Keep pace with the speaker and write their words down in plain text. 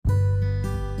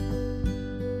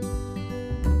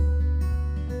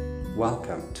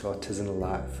Welcome to Artisinal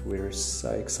Life. We're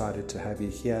so excited to have you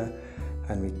here,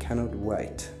 and we cannot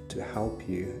wait to help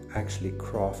you actually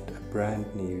craft a brand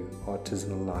new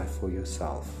artisanal life for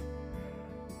yourself.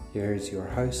 Here is your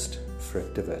host,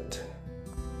 Frick de Wit.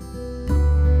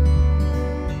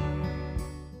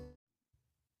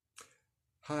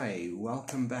 Hi,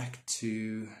 welcome back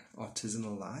to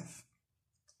Artisinal Life.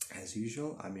 As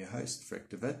usual, I'm your host, Frick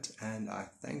de Wit, and I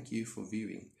thank you for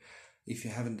viewing. If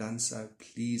you haven't done so,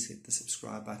 please hit the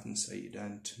subscribe button so you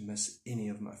don't miss any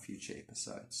of my future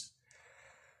episodes.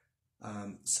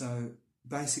 So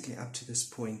basically up to this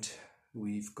point,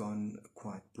 we've gone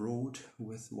quite broad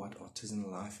with what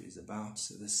Artisinal Life is about.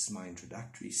 So this is my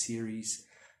introductory series,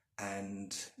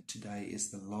 and today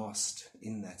is the last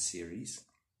in that series.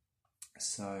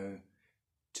 So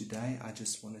today I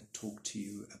just want to talk to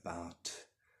you about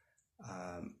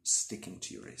sticking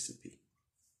to your recipe.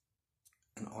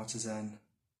 An artisan,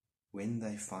 when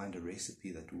they find a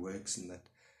recipe that works and that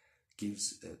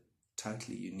gives a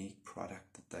totally unique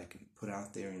product that they can put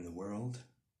out there in the world,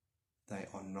 they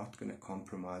are not going to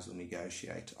compromise or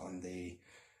negotiate on their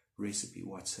recipe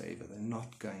whatsoever. They're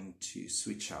not going to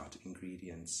switch out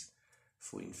ingredients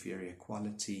for inferior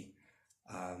quality.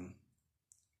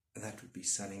 That would be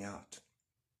selling out,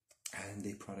 and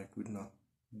their product would not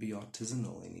be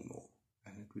artisanal anymore,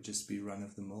 and it would just be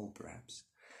run-of-the-mill perhaps.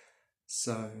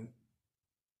 So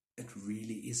it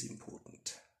really is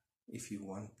important, if you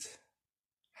want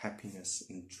happiness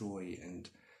and joy and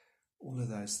all of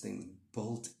those things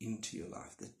built into your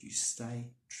life, that you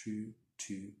stay true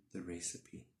to the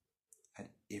recipe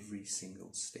at every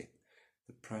single step.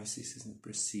 The processes and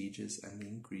procedures and the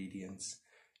ingredients,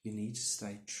 you need to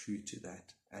stay true to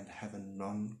that and have a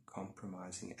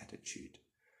non-compromising attitude.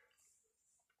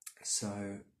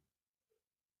 So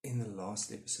in the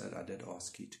last episode, I did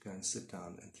ask you to go and sit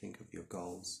down and think of your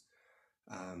goals,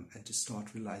 and to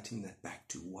start relating that back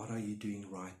to what are you doing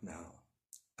right now.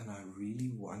 And I really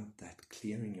want that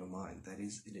clear in your mind.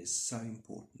 It is so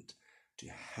important to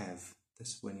have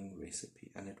this winning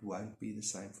recipe, and it won't be the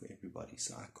same for everybody.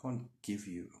 So I can't give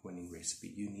you a winning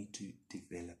recipe. You need to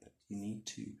develop it. You need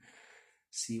to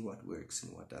see what works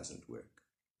and what doesn't work.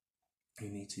 You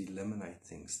need to eliminate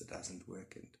things that doesn't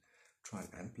work and try and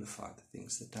amplify the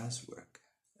things that does work.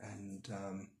 And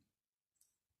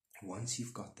once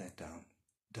you've got that down,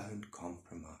 don't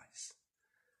compromise.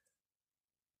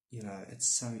 You know, it's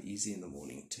so easy in the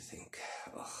morning to think,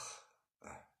 I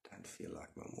don't feel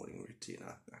like my morning routine.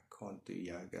 I can't do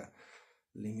yoga.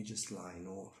 Let me just lie in,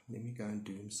 or let me go and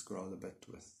doom scroll a bit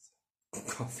with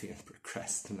coffee and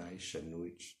procrastination,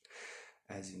 which,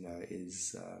 as you know,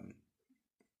 is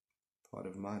part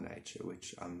of my nature,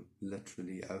 which I'm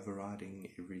literally overriding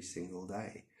every single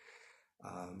day.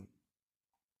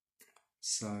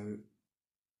 So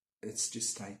it's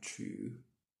just stay true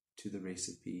to the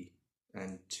recipe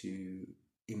and to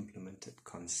implement it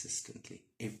consistently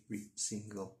every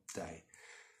single day.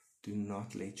 Do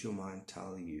not let your mind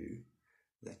tell you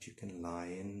that you can lie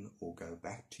in or go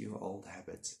back to your old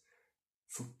habits.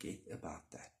 Forget about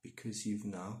that, because you've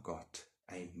now got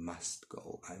a must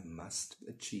goal. I must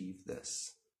achieve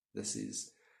this. This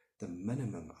is the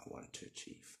minimum I want to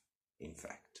achieve, in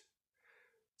fact.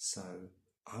 So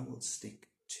I will stick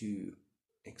to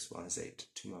XYZ,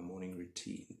 to my morning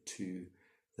routine, to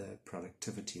the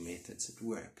productivity methods at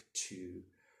work, to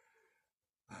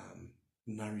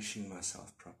nourishing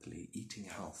myself properly, eating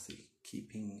healthy,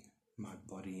 keeping my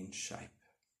body in shape.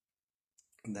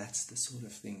 That's the sort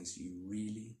of things you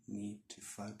really need to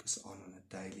focus on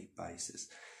a daily basis.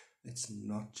 It's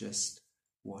not just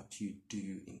what you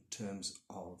do in terms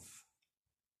of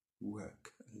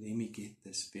work. Let me get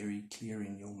this very clear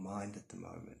in your mind at the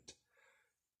moment.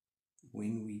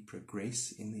 When we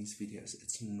progress in these videos,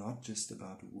 it's not just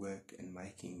about work and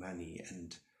making money,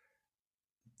 and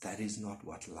that is not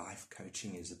what life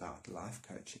coaching is about. Life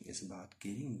coaching is about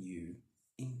getting you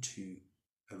into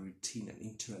a routine and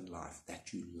into a life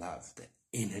that you love, that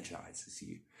energizes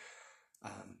you.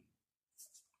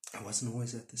 I wasn't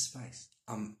always at this space.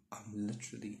 I'm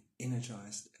literally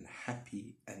energized and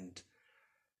happy and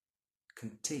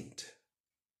content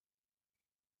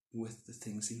with the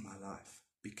things in my life,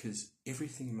 because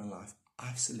everything in my life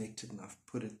I've selected and I've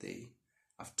put it there.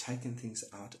 I've taken things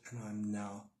out, and I'm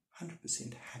now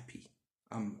 100% happy.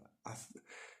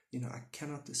 I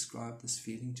cannot describe this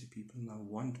feeling to people, and I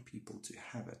want people to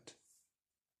have it.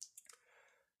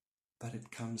 But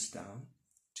it comes down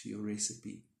to your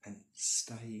recipe and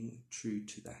staying true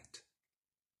to that.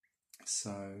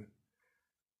 So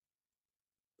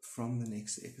from the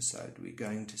next episode, we're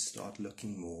going to start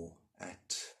looking more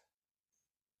at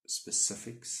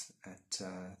specifics at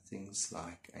things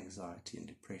like anxiety and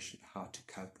depression, how to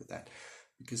cope with that,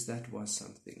 because that was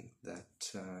something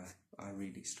that I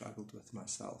really struggled with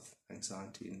myself.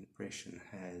 Anxiety and depression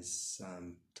has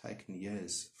taken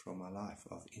years from my life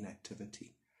of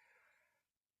inactivity,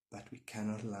 but we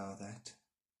cannot allow that.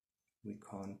 We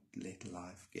can't let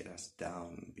life get us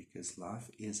down, because life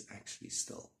is actually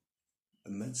still,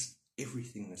 amidst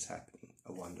everything that's happening,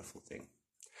 a wonderful thing.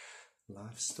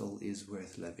 Life still is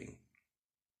worth living,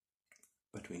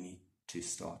 but we need to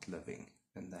start living,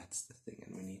 and that's the thing.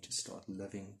 And we need to start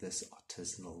living this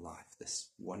artisanal life, this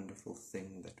wonderful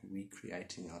thing that we're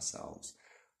creating ourselves,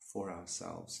 for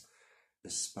ourselves,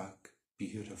 bespoke,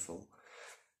 beautiful.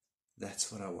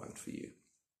 That's what I want for you.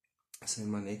 So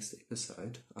in my next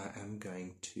episode, I am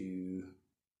going to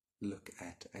look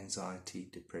at anxiety,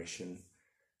 depression,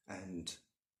 and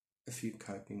a few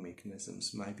coping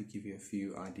mechanisms, maybe give you a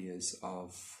few ideas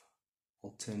of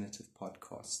alternative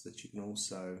podcasts that you can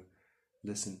also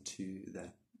listen to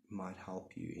that might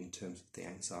help you in terms of the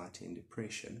anxiety and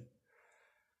depression.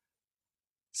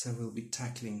 So we'll be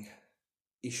tackling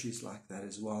issues like that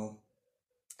as well.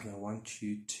 And I want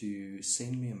you to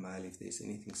send me a mail if there's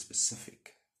anything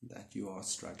specific that you are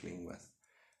struggling with.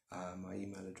 My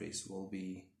email address will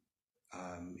be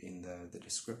in the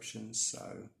description,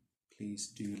 so please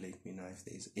do let me know if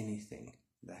there's anything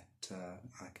that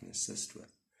I can assist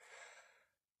with.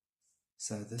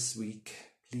 So this week,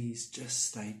 please just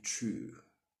stay true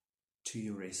to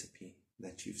your recipe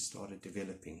that you've started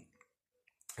developing.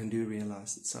 And do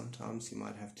realize that sometimes you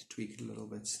might have to tweak it a little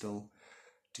bit still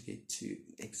to get to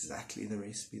exactly the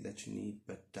recipe that you need,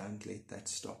 but don't let that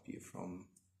stop you from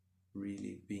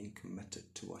really being committed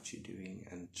to what you're doing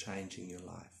and changing your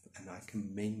life. And I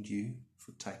commend you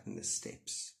for taking the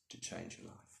steps to change your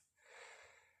life.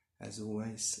 As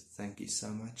always, thank you so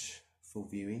much for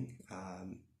viewing,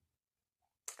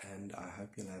 and I hope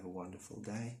you'll have a wonderful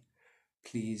day.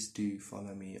 Please do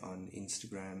follow me on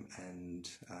Instagram and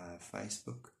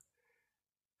Facebook,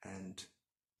 and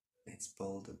let's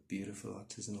build a beautiful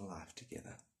artisanal life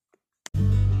together.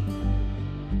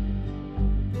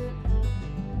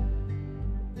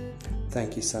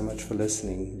 Thank you so much for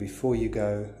listening. Before you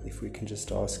go, if we can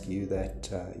just ask you that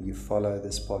you follow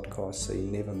this podcast so you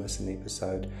never miss an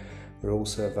episode. We're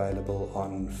also available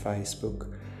on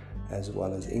Facebook as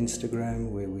well as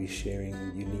Instagram, where we're sharing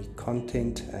unique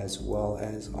content, as well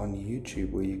as on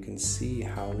YouTube, where you can see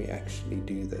how we actually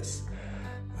do this.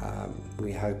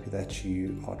 We hope that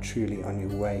you are truly on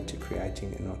your way to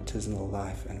creating an artisanal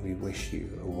life, and we wish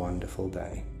you a wonderful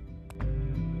day.